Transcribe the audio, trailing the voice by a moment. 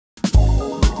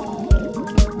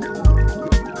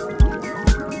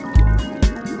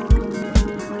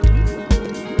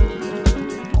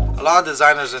lot of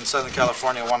designers in Southern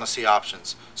California want to see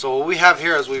options. So what we have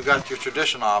here is we've got your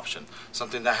traditional option,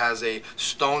 something that has a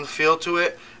stone feel to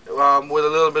it with a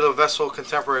little bit of vessel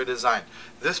contemporary design.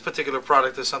 This particular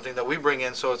product is something that we bring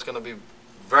in, so it's going to be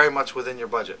very much within your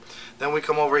budget. Then we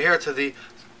come over here to the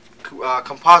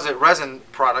composite resin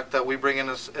product that we bring in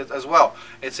as well.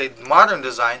 It's a modern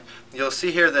design. You'll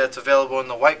see here that it's available in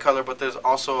the white color, but there's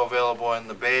also available in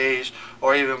the beige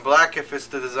or even black if it's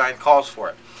the design calls for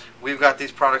it. We've got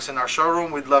these products in our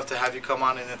showroom. We'd love to have you come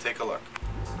on in and take a look.